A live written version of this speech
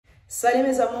Salut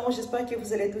mes amours, j'espère que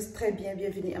vous allez tous très bien.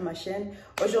 Bienvenue à ma chaîne.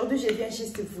 Aujourd'hui, je viens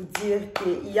juste vous dire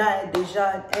qu'il y a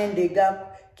déjà un dégât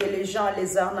que les gens,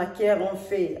 les arnaqueurs ont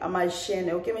fait à ma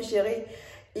chaîne. Ok mes chéris,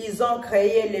 ils ont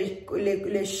créé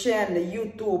les chaînes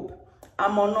YouTube à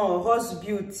mon nom, Rose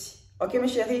Beauty. Ok mes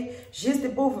chéris,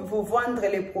 juste pour vous vendre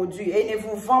les produits. Et ils ne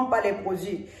vous vendent pas les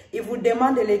produits. Ils vous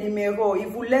demandent les numéros, ils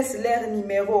vous laissent leurs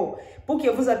numéros pour que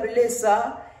vous appelez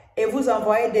ça et vous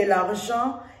envoyez de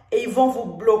l'argent. Et ils vont vous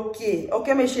bloquer.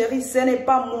 Ok mes chéris, ce n'est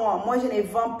pas moi. Moi, je ne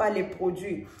vends pas les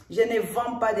produits. Je ne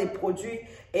vends pas des produits.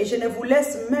 Et je ne vous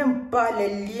laisse même pas les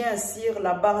liens sur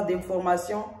la barre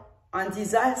d'information en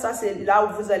disant, ça c'est là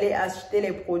où vous allez acheter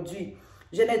les produits.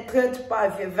 Je ne traite pas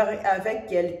avec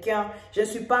quelqu'un. Je ne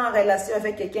suis pas en relation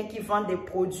avec quelqu'un qui vend des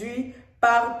produits.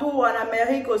 Partout en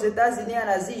Amérique, aux États-Unis, en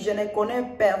Asie, je ne connais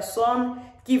personne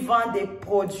qui vend des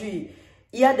produits.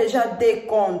 Il y a déjà des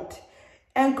comptes.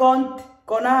 Un compte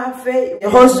qu'on a fait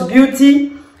Rose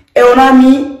Beauty et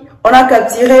on a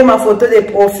capturé ma photo de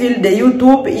profil de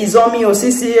YouTube. Ils ont mis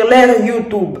aussi sur leur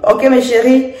YouTube. Ok mes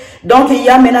chéris, donc il y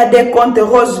a maintenant des comptes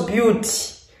Rose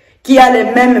Beauty qui a les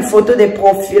mêmes photos de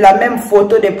profil, la même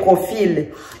photo de profil.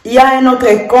 Il y a un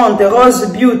autre compte Rose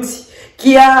Beauty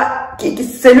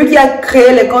celui qui a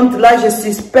créé le compte là, je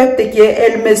suspecte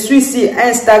qu'elle me suit sur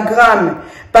Instagram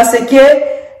parce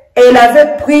que elle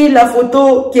avait pris la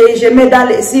photo que je mets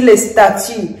sur les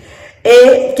statuts.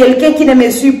 Et quelqu'un qui ne me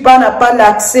suit pas n'a pas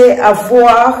l'accès à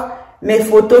voir mes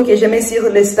photos que je mets sur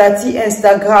les statuts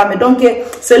Instagram. Donc,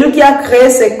 celui qui a créé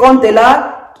ce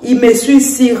compte-là, il me suit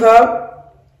sur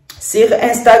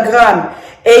Instagram.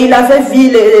 Et il avait vu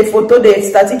les photos des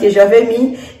statuts que j'avais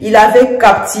mis. Il avait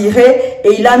capturé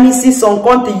et il a mis sur son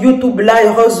compte YouTube là,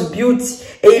 Rose Beauty.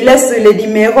 Et il laisse les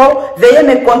numéros. Veuillez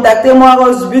me contacter, moi,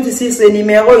 Rose Beauty, sur ce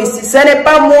numéro ici. Ce n'est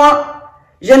pas moi.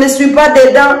 Je ne suis pas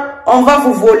dedans. On va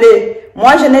vous voler.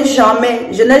 Moi, je n'ai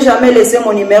jamais laissé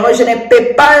mon numéro. Je ne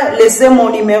peux pas laisser mon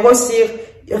numéro sur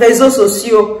réseaux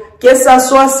sociaux. Que ça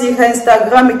soit sur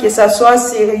Instagram, que ça soit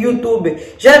sur YouTube.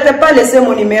 Je ne peux pas laisser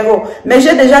mon numéro. Mais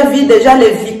j'ai déjà vu les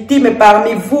victimes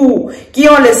parmi vous qui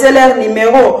ont laissé leur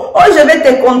numéro. Oh, je vais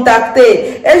te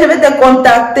contacter. Et je vais te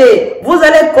contacter. Vous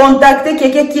allez contacter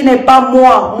quelqu'un qui n'est pas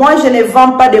moi. Moi, je ne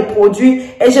vends pas de produits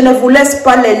et je ne vous laisse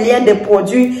pas les liens des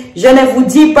produits. Je ne vous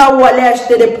dis pas où aller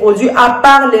acheter des produits à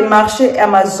part les marchés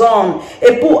Amazon.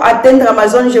 Et pour atteindre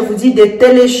Amazon, je vous dis de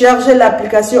télécharger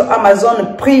l'application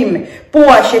Amazon Prime pour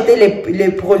acheter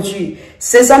les produits.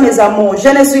 C'est ça mes amours. Je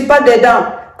ne suis pas dedans.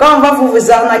 Quand on va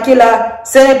vous arnaquer là,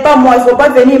 ce n'est pas moi. Il ne faut pas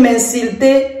venir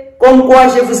m'insulter comme quoi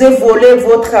je vous ai volé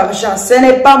votre argent. Ce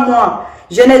n'est pas moi.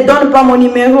 Je ne donne pas mon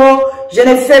numéro. Je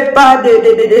ne fais pas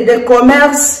de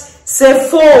commerce. C'est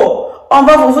faux.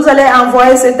 Vous allez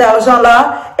envoyer cet argent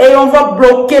là et on va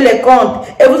bloquer les comptes.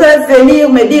 Et vous allez venir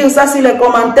me dire ça sur les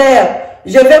commentaires.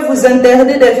 Je vais vous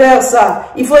interdire de faire ça.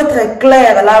 Il faut être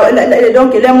clair.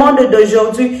 Donc, le monde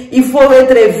d'aujourd'hui, il faut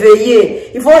être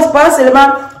éveillé. Il faut pas seulement,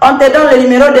 on te donne le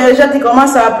numéro des gens, tu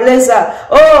commences à appeler ça.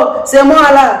 Oh, c'est moi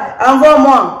là,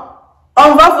 envoie-moi.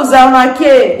 On va vous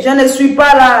arnaquer. Je ne suis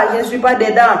pas là, je ne suis pas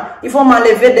dedans. Il faut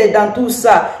m'enlever dans tout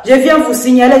ça. Je viens vous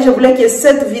signaler, je voulais que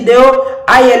cette vidéo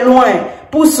aille loin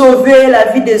pour sauver la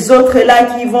vie des autres là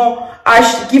qui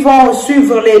vont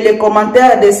suivre les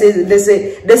commentaires de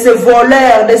ces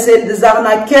voleurs, de ces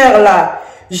arnaqueurs là.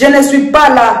 Je ne suis pas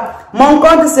là. Mon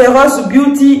compte c'est Rose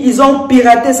Beauty, ils ont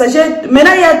piraté ça.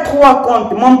 Maintenant il y a 3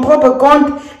 comptes, mon propre compte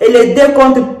et les 2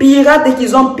 comptes pirates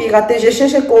qu'ils ont piraté. Je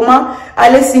cherche comment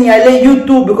aller signaler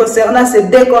YouTube concernant ces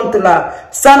 2 comptes là.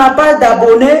 Ça n'a pas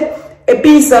d'abonnés et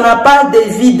puis ça n'a pas de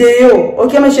vidéos.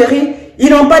 Ok mes chéris, ils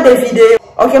n'ont pas de vidéos.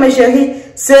 Ok mes chéris,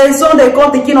 ce sont des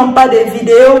comptes qui n'ont pas de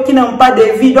vidéos, qui n'ont pas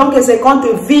de vie, donc ces comptes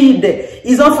vides.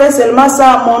 Ils ont fait seulement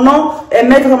ça à mon nom et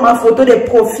mettre ma photo de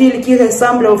profil qui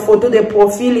ressemble aux photos de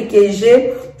profil que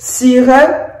j'ai sur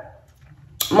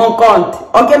mon compte.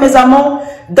 Ok mes amours,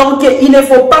 donc il ne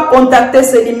faut pas contacter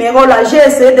ce numéro là. J'ai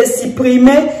essayé de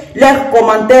supprimer leurs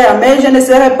commentaires, mais je ne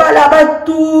serai pas là-bas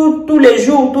tous les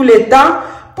jours, tous les temps,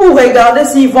 pour regarder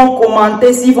s'ils vont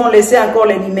commenter, s'ils vont laisser encore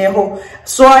les numéros.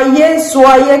 Soyez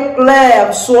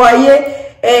clairs, soyez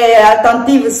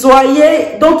attentifs,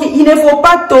 donc il ne faut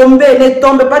pas tomber, ne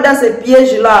tombez pas dans ces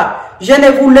pièges-là. Je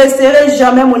ne vous laisserai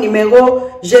jamais mon numéro,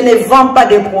 je ne vends pas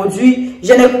de produits,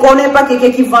 je ne connais pas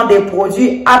quelqu'un qui vend des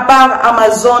produits, à part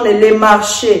Amazon et les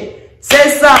marchés. C'est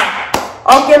ça.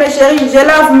 Ok mes chéris, je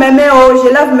lave mes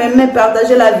mains,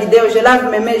 partagez la vidéo, je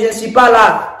lave mes mains, je ne suis pas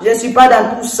là, je ne suis pas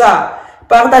dans tout ça.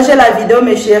 Partagez la vidéo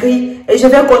mes chéris et je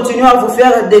vais continuer à vous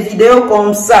faire des vidéos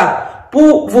comme ça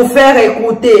pour vous faire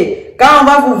écouter. Quand on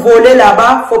va vous voler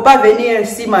là-bas, faut pas venir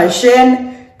sur ma chaîne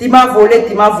tu m'as volé,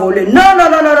 tu m'as volé. Non, non,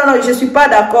 non, non, non, non, je suis pas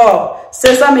d'accord.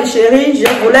 C'est ça mes chéris,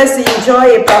 je vous laisse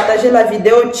enjoy et partager la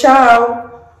vidéo. Ciao.